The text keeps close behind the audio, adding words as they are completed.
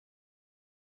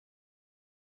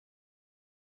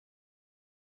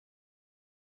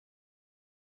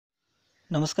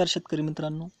नमस्कार शेतकरी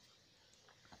मित्रांनो,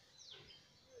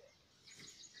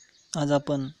 आज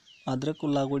आपण अदरक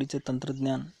लागवडीचे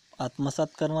तंत्रज्ञान आत्मसात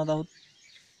करणार आहोत।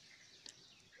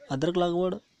 अदरक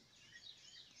लागवड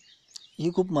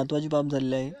ही खूप महत्त्वाची बाब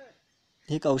झालेली आहे।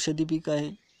 हे एक औषधी पीक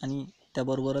आहे आणि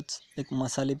त्याबरोबरच एक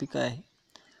मसाले पीक आहे।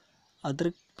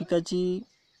 अदरक पिकाची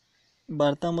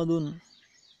भारतामधून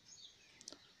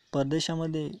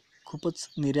परदेशामध्ये खूपच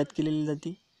निर्यात केलेली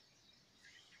जाते।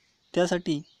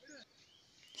 त्यासाठी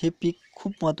हे पीक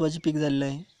खूप महत्त्वाचे पीक झालेले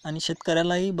आहे आणि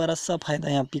शेतकऱ्यालाही बराचसा फायदा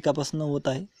या पिकापासून होत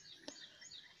आहे।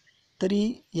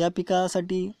 तरी या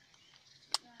पिकासाठी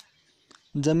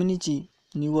जमिनीची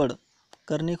निवड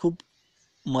करणे खूप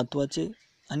महत्त्वाचे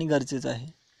आणि गरजेचे आहे।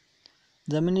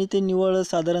 जमिनीची निवड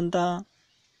साधारणतः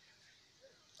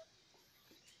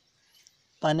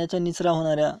पाण्याचा निचरा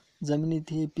होणाऱ्या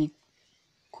जमिनीत हे पीक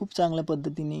खूप चांगल्या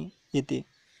पद्धतीने येते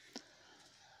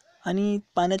आणि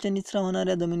पाण्याचा निचरा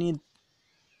होणाऱ्या जमिनीत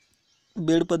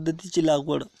बेड पद्धतीची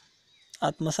लागवड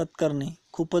आत्मसात करणे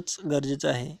खूपच गरजेचे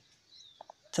आहे।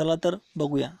 चला तर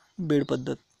बघूया बेड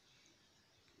पद्धत।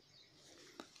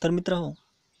 तर मित्रांनो,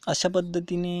 अशा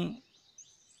पद्धतीने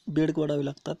बेड ओढावे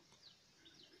लागतात।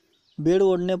 बेड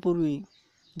ओढण्यापूर्वी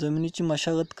जमिनीची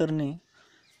मशागत करणे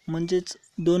म्हणजेच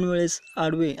 2 वेळेस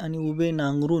आडवे आणि उभे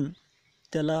नांगरून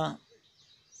त्याला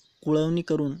कुळवणी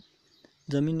करून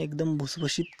जमीन एकदम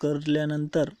भुसभुशीत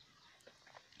करल्यानंतर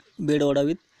बेड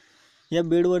ओढावीत। या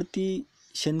बेडवरती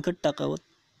शेणखत टाकावं।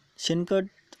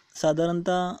 शेणखत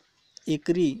साधारणतः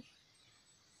एकरी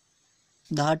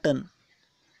 10 टन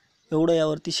एवढं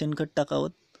यावरती शेणखत टाकावं।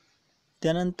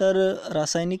 त्यानंतर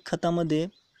रासायनिक खतामध्ये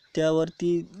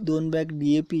त्यावरती 2 बॅग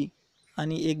DAP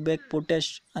आणि 1 बॅग पोटॅश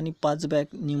आणि 5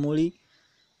 बॅग निमोळी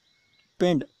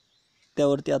पेंड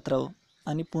त्यावरती आतरावं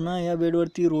आणि पुन्हा या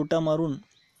बेडवरती रोटा मारून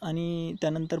आणि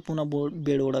त्यानंतर पुन्हा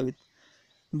बेड ओढावीत।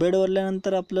 बेड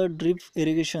ओढल्यानंतर आपलं ड्रिप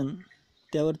इरिगेशन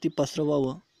त्यावरती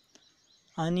पसरवावं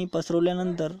आणि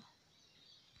पसरवल्यानंतर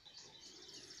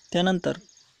त्यानंतर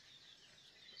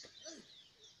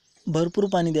भरपूर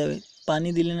पाणी द्यावे।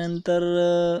 पाणी दिल्यानंतर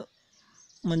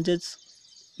म्हणजेच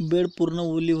बेड पूर्ण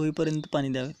ओली होईपर्यंत पाणी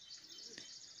द्यावे।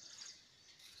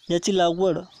 याची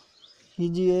लागवड ही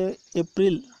जी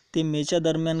एप्रिल ते मेच्या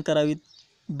दरम्यान करावी।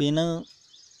 बेणं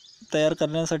तयार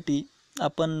करण्यासाठी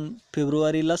आपण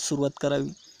फेब्रुवारीला सुरुवात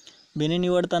करावी। बेणे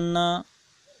निवडताना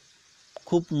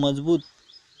खूप मजबूत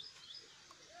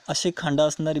असे खांड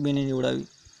असणारी बेणे निवडावी।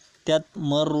 त्यात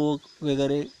मर रोग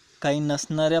वगैरे काही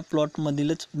नसणाऱ्या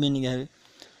प्लॉटमधीलच बेणे घ्यावे।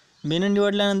 बेणे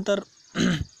निवडल्यानंतर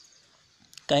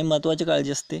काही महत्त्वाची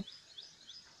काळजी असते।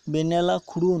 बेण्याला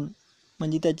खुडून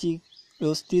म्हणजे त्याची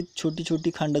व्यवस्थित छोटी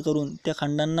छोटी खांड करून त्या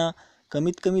खांडांना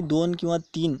कमीत कमी 2 किंवा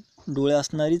 3 डोळे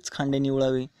असणारीच खांडे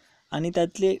निवडावे आणि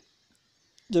त्यातले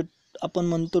जो आपण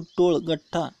म्हणतो टोळ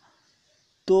गठ्ठा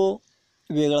तो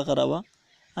वेगळा करावा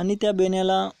आणि त्या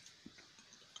बेण्याला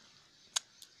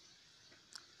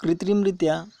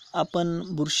कृत्रिमरित्या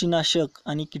आपण बुरशीनाशक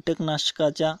आणि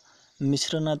कीटकनाशकाच्या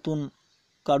मिश्रणातून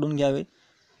काढून घ्यावे।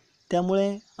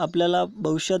 त्यामुळे आपल्याला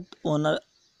भविष्यात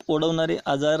ओढवणारे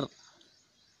आजार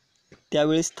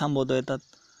त्यावेळेस थांबवता येतात।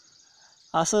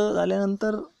 असं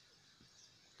झाल्यानंतर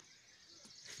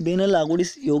बेणं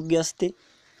लागवडीस योग्य असते।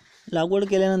 लागवड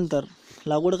केल्यानंतर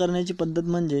लागवड करण्याची पद्धत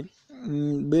म्हणजे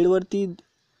बेडवरती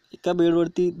एका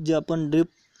बेडवरती जे आपण ड्रिप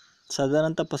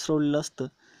साधारणतः पसरवलेलं असतं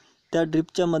त्या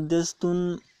ड्रिपच्या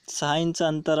मध्यस्थून 6 इंच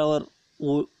अंतरावर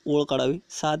ओळ काढावी।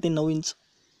 6 ते 9 इंच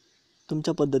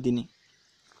तुमच्या पद्धतीने।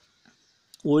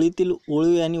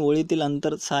 ओळी आणि ओळीतील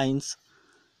अंतर 6 इंच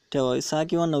ठेवावे, 6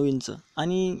 किंवा 9 इंच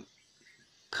आणि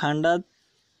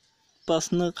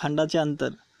खांडापासनं खांडाचे अंतर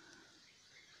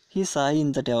ही 6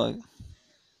 इंच ठेवावे।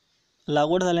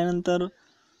 लागवड झाल्यानंतर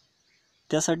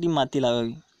त्यासाठी माती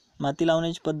लावावी। माती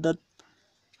लावण्याची पद्धत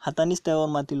हातानेच त्यावर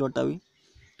माती लोटावी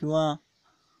किंवा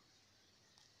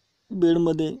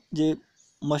बेडमध्ये जे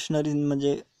मशिनरी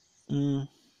म्हणजे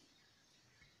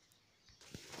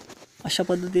अशा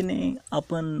पद्धतीने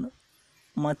आपण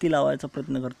माती लावायचा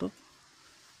प्रयत्न करतो।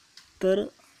 तर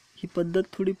ही पद्धत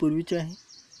थोडी पूर्वीची आहे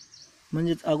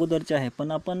म्हणजेच अगोदरची आहे,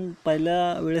 पण आपण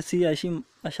पहिल्या वेळेसही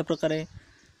अशा प्रकारे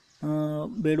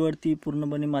बेडवरती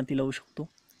पूर्णपणे माती लावू शकतो।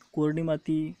 कोरडी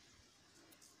माती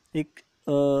एक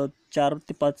 4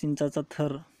 ते 5 इंचाचा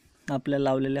थर आपल्या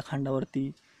लावलेल्या खांडावरती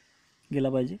गेला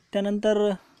पाहिजे। त्यानंतर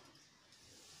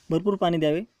भरपूर पाणी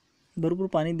द्यावे। भरपूर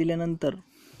पाणी दिल्यानंतर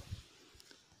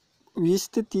 20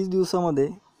 ते 30 दिवसामध्ये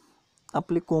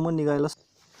आपले कोंब निघायला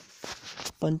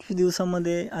 25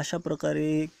 दिवसामध्ये अशा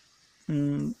प्रकारे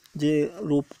जे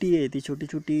रोपटी आहे ती छोटी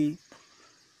छोटी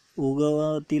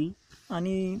उगवतील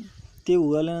आणि ते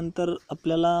उगवल्यानंतर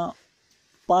आपल्याला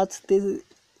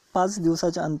 5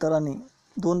 दिवसाच्या अंतराने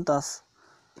 2 तास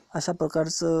अशा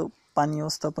प्रकारचं पाणी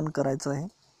व्यवस्थापन करायचं आहे.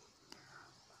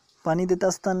 पाणी देत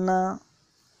असताना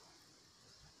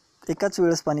एकाच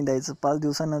वेळेस पाणी द्यायचं. 5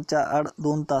 दिवसांच्या आड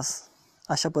 2 तास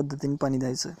अशा पद्धतीने पाणी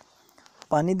द्यायचं.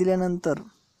 पाणी दिल्यानंतर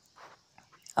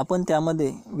आपण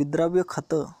त्यामध्ये विद्राव्य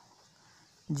खतं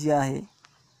जी आहे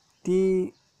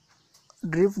ती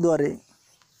ड्रिपद्वारे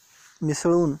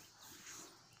मिसळून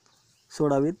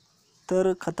सोडावीत.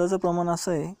 तर खताचं प्रमाण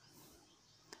असं आहे,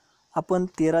 आपण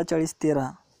 13-40-13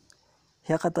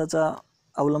 ह्या खताचा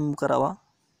अवलंब करावा.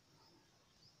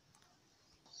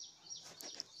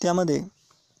 त्यामध्ये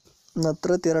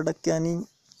नत्र 13% आणि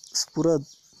स्फुरद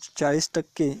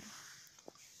 40%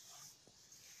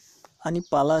 आणि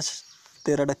पालाश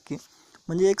 13%,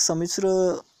 म्हणजे एक संमिश्र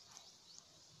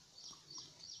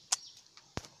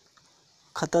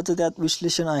खताचं त्यात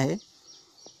विश्लेषण आहे.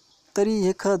 तरी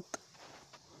हे खत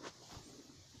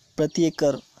प्रति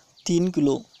एकर 3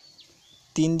 किलो,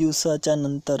 3 दिवसाच्या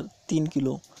नंतर 3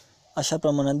 किलो अशा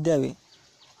प्रमाणात द्यावे.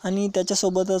 आणि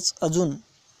त्याच्यासोबतच अजून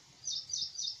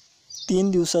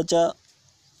 3 दिवसाच्या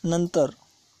नंतर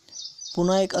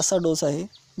पुन्हा एक असा डोस आहे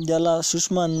ज्याला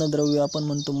सूक्ष्म अन्नद्रव्य आपण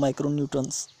म्हणतो,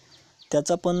 मायक्रोन्यूट्रन्स,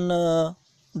 त्याचा पण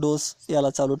डोस याला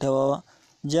चालू ठेवावा.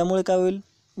 ज्यामुळे काय होईल,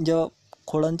 जेव्हा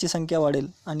खोडांची संख्या वाढेल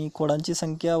आणि खोडांची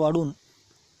संख्या वाढून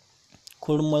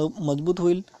खोड मजबूत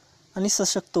होईल आणि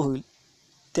सशक्त होईल,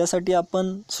 त्यासाठी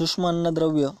आपण सूक्ष्म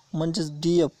अन्नद्रव्य म्हणजेच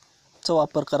DAPचा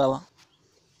वापर करावा.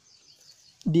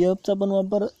 DAPचा पण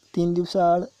वापर 3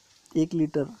 दिवसाआड 1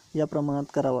 लिटर या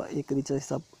प्रमाणात करावा. एकरीचा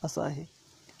हिसाब असा आहे.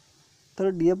 तर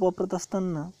DAP वापरत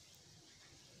असताना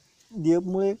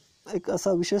DAPमुळे एक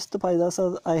असा विशेष फायदा असा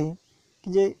आहे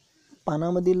की जे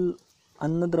पानामधील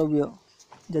अन्नद्रव्य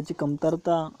ज्याची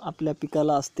कमतरता आपल्या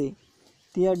पिकाला असते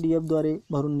ती या DAPद्वारे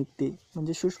भरून निघते.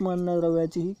 म्हणजे सूक्ष्म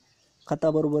अन्नद्रव्याचीही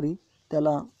खताबरोबरही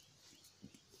त्याला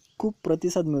खूप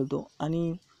प्रतिसाद मिळतो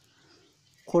आणि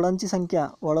खोडांची संख्या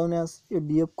वाढवण्यास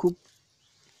DAP खूप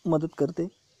मदत करते.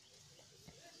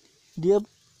 DAP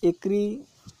एकरी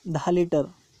 10 लिटर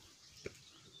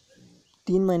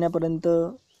 3 महिन्यापर्यंत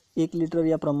 1 लिटर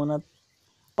या प्रमाणात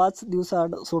 5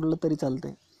 दिवसाआड सोडलं तरी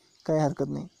चालते, काही हरकत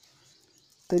नाही.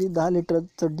 तरी 10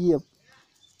 लिटरचं DAP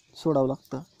सोडावं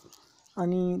लागतं.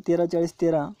 आणि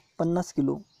 13-40-13 50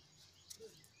 किलो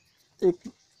एक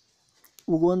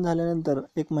उगवण झाल्यानंतर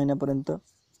 1 महिन्यापर्यंत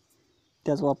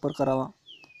त्याचा वापर करावा.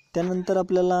 त्यानंतर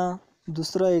आपल्याला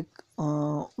दुसरं एक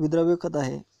विद्राव्य खत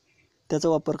आहे त्याचा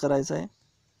वापर करायचा आहे.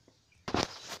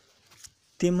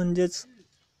 ते म्हणजेच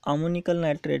ammoniacal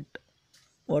nitrate,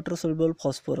 water soluble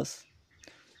phosphorus,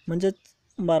 म्हणजेच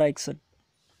 1261.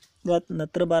 त्यात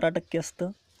नत्र 12% असतं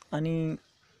आणि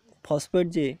फॉस्फेट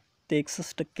जे ते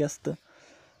 61% असतं.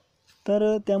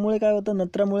 तर त्यामुळे काय होतं,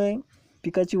 नत्रामुळे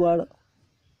पिकाची वाढ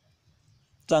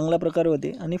चांगल्या प्रकारे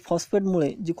होते आणि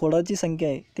फॉस्फेटमुळे जी खोडाची संख्या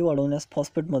आहे ती वाढवण्यास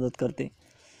फॉस्फेट मदत करते.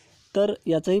 तर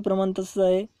याचंही प्रमाण तसंच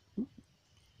आहे.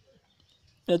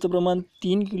 याचं प्रमाण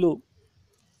 3 किलो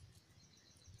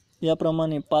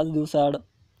याप्रमाणे 5 दिवसाआड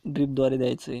ड्रिपद्वारे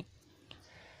द्यायचं आहे.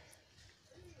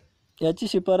 याची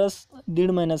शिफारस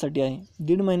 1.5 महिन्यासाठी आहे.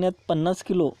 1.5 महिन्यात 50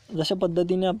 किलो जशा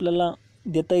पद्धतीने आपल्याला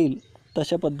देता येईल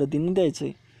तशा पद्धतीने द्यायचं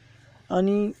आहे.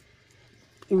 आणि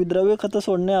विद्राव्य खतं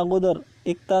सोडण्या अगोदर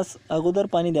 1 तास अगोदर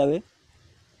पाणी द्यावे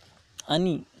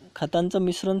आणि खतांचं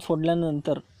मिश्रण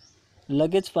सोडल्यानंतर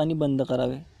लगेच पाणी बंद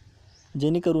करावे,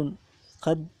 जेणेकरून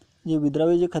जे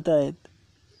विद्राव्य जे खतं आहेत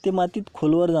ते मातीत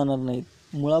खोलवर जाणार नाहीत,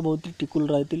 मुळाभोवती टिकून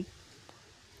राहतील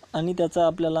आणि त्याचा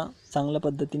आपल्याला चांगल्या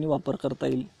पद्धतीने वापर करता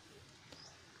येईल.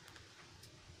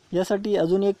 यासाठी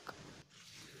अजून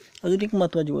एक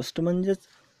महत्त्वाची गोष्ट म्हणजेच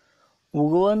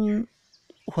उगवण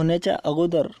होण्याच्या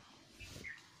अगोदर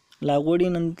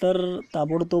लागवडीनंतर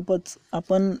ताबडतोबच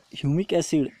आपण ह्युमिक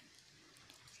ॲसिड,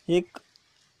 एक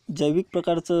जैविक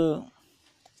प्रकारचं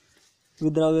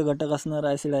विद्राव्य घटक असणारा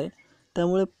ॲसिड आहे.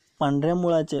 त्यामुळे पांढऱ्या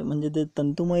मुळाचे म्हणजे ते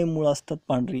तंतुमय मुळं असतात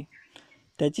पांढरी,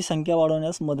 त्याची संख्या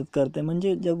वाढवण्यास मदत करते.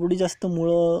 म्हणजे जेवढी जास्त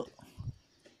मुळं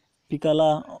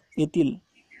पिकाला येतील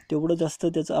तेवढं जास्त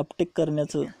त्याचं अपटेक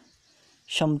करण्याचं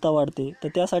क्षमता वाढते. तर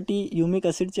त्यासाठी ह्युमिक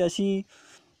ॲसिडची अशी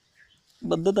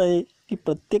पद्धत आहे की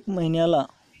प्रत्येक महिन्याला,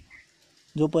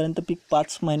 जोपर्यंत पीक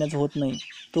 5 महिन्याचं होत नाही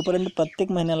तोपर्यंत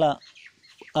प्रत्येक महिन्याला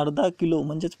अर्धा किलो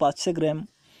म्हणजेच 500 ग्रॅम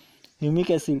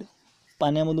ह्युमिक ॲसिड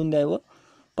पाण्यामधून द्यावं.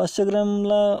 500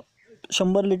 ग्रॅमला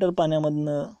 100 लिटर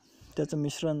पाण्यामधनं त्याचं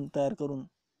मिश्रण तयार करून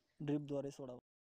ड्रिपद्वारे सोडावं.